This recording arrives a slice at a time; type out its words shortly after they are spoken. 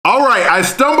I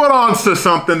stumbled onto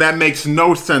something that makes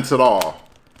no sense at all.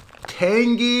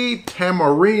 Tangy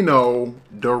Tamarind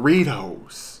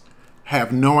Doritos.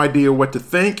 Have no idea what to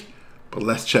think, but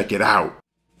let's check it out.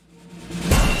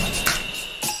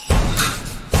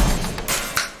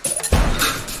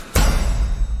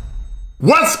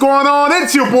 What's going on?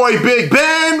 It's your boy Big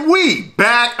Ben. We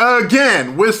back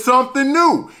again with something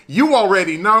new. You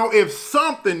already know if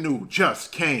something new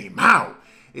just came out,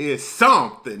 it's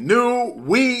something new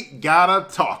we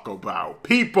gotta talk about.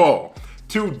 People,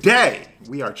 today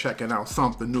we are checking out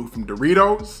something new from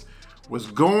Doritos. Was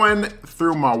going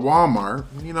through my Walmart,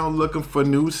 you know, looking for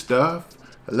new stuff.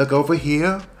 Look over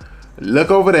here,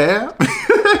 look over there.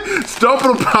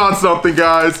 Stumbled upon something,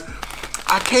 guys.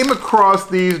 I came across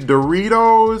these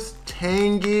Doritos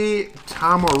Tangy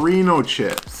Tamarind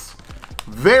chips.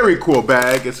 Very cool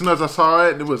bag. As soon as I saw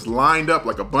it, it was lined up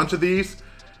like a bunch of these.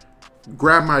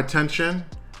 Grabbed my attention,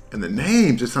 and the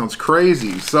name just sounds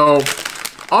crazy. So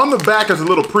on the back is a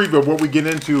little preview of what we get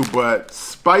into, but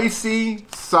spicy,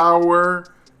 sour,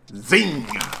 zing,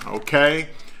 okay?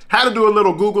 Had to do a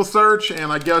little Google search,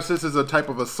 and I guess this is a type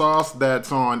of a sauce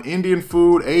that's on Indian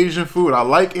food, Asian food. I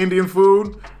like Indian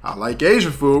food, I like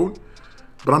Asian food,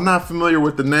 but I'm not familiar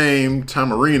with the name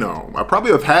Tamarino. I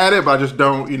probably have had it, but I just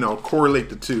don't, you know, correlate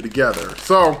the two together.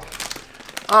 So,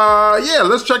 yeah,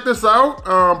 let's check this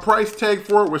out. Price tag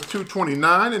for it was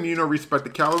 $2.29, and you know, respect the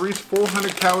calories,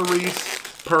 400 calories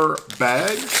per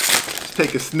bag. Let's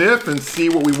take a sniff and see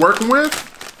what we're working with.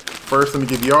 First, let me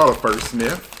give y'all the first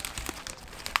sniff.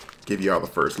 Give y'all the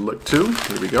first look too.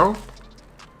 Here we go.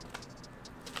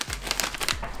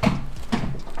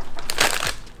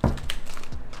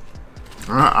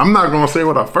 I'm not gonna say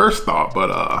what I first thought,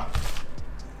 but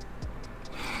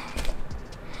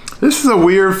this is a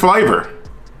weird flavor.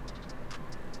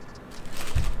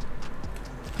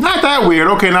 Not that weird.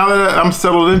 Okay, now that I'm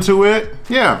settled into it,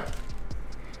 yeah.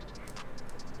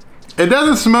 It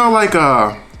doesn't smell like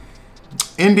a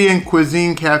Indian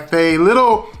cuisine cafe.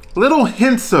 Little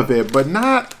hints of it, but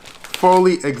not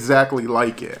fully exactly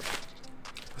like it.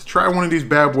 Let's try one of these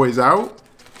bad boys out.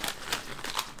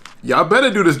 Y'all better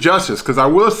do this justice, because I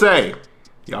will say,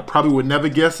 y'all probably would never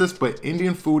guess this, but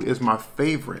Indian food is my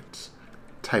favorite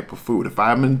type of food. If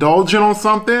I'm indulging on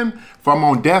something, if I'm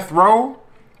on death row,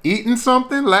 eating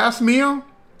something, last meal,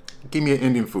 give me an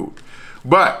Indian food.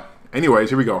 But anyways,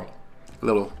 here we go. A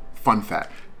little fun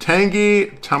fact. Tangy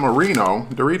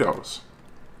Tamarind Doritos.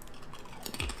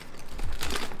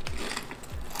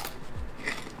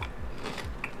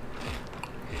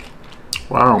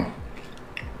 Wow.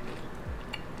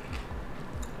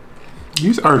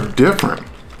 These are different.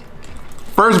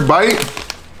 First bite,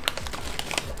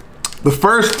 the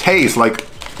first taste, like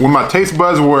when my taste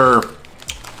buds were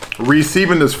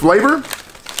receiving this flavor,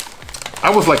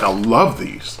 I was like, I love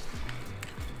these.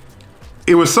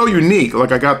 It was so unique.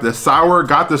 Like I got the sour,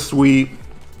 got the sweet.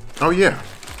 Oh yeah,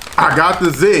 I got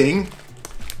the zing.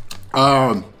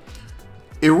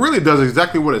 It really does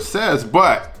exactly what it says,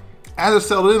 but as it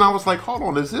settled in, I was like, hold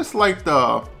on, is this like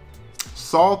the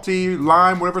salty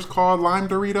lime, whatever it's called, lime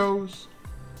Doritos?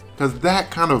 Because that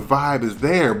kind of vibe is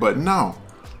there, but no.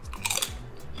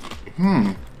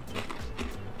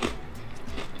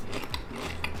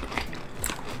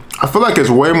 I feel like it's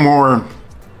way more,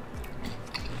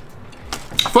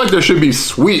 I feel like there should be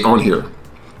sweet on here.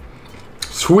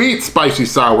 Sweet, spicy,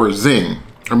 sour, zing.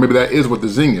 Or maybe that is what the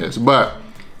zing is, but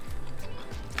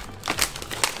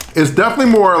it's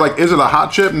definitely more like, is it a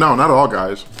hot chip? No, not at all,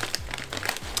 guys.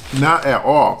 Not at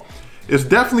all. It's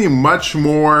definitely much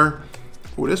more,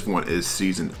 oh, this one is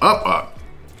seasoned up.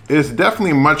 It's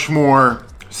definitely much more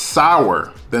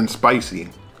sour than spicy.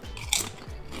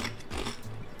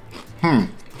 I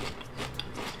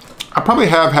probably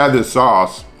have had this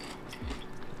sauce,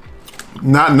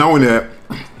 not knowing it,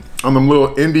 on them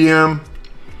little Indian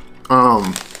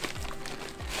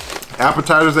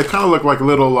appetizers. They kind of look like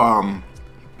little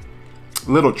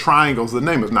triangles. The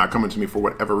name is not coming to me for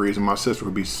whatever reason. My sister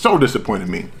would be so disappointed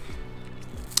in me.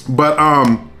 But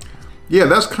yeah,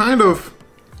 that's kind of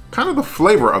the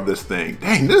flavor of this thing.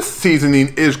 Dang, this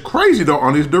seasoning is crazy though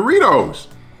on these Doritos.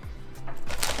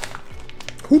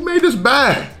 Who made this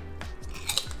bag?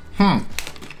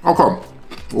 Okay.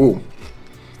 Ooh.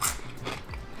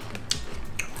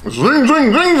 Zing,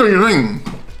 zing, zing, zing, zing.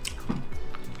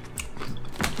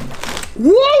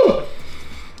 Woo!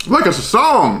 Like it's a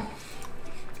song.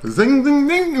 Zing, zing,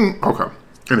 zing, zing. Okay.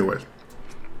 Anyways.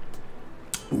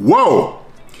 Whoa.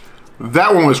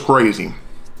 That one was crazy.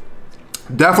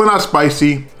 Definitely not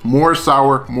spicy. More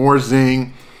sour, more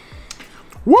zing.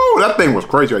 Woo, that thing was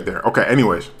crazy right there. Okay,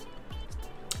 anyways.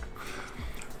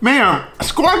 Man,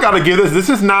 score I gotta give this. This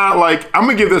is not like, I'm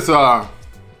gonna give this I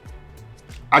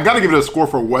gotta give it a score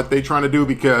for what they trying to do,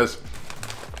 because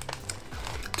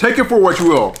take it for what you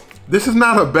will. This is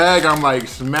not a bag I'm like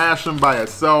smashing by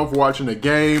itself, watching a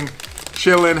game,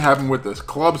 chilling, having with this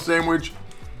club sandwich.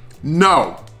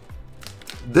 No,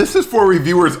 this is for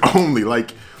reviewers only.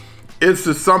 Like, it's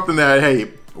just something that,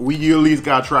 hey, you at least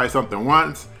gotta try something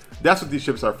once. That's what these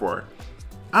chips are for.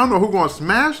 I don't know who's gonna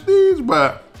smash these,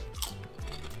 but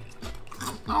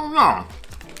I don't know.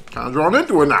 Kind of drawn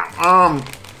into it now.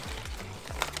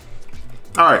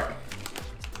 All right.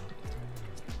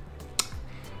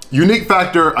 Unique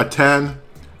factor, a 10,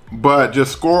 but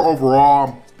just score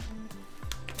overall,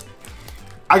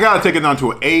 I gotta take it down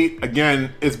to an 8.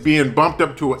 Again, it's being bumped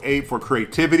up to an 8 for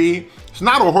creativity. It's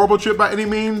not a horrible chip by any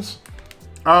means.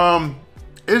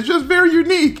 It's just very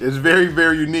unique. It's very,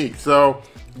 very unique. So,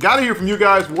 gotta hear from you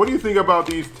guys. What do you think about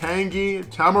these Tangy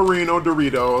Tamarind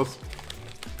Doritos?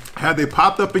 Had they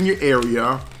popped up in your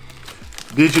area?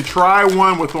 Did you try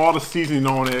one with all the seasoning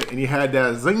on it and you had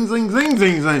that zing, zing, zing,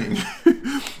 zing, zing?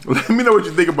 Let me know what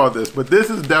you think about this. But this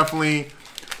is definitely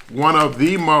one of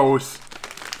the most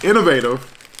innovative,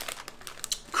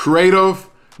 creative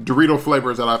Dorito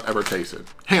flavors that I've ever tasted.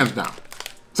 Hands down.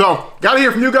 So, gotta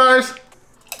hear from you guys.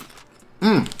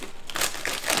 Had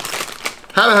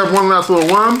to have one last little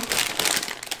one.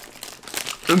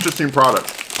 Interesting product.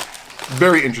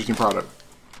 Very interesting product.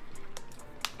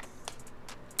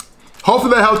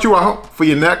 Hopefully that helped you out for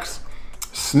your next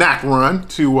snack run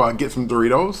to get some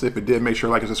Doritos. If it did, make sure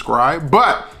to like and subscribe.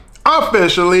 But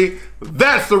officially,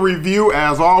 that's the review.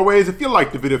 As always, if you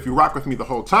liked the video, if you rock with me the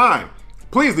whole time,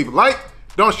 please leave a like.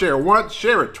 Don't share it once,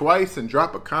 share it twice, and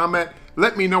drop a comment.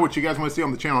 Let me know what you guys want to see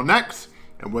on the channel next.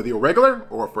 And whether you're a regular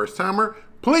or a first timer,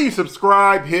 please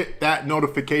subscribe, hit that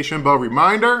notification bell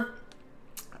reminder.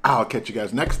 I'll catch you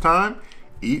guys next time,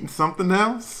 eating something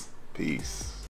else. Peace.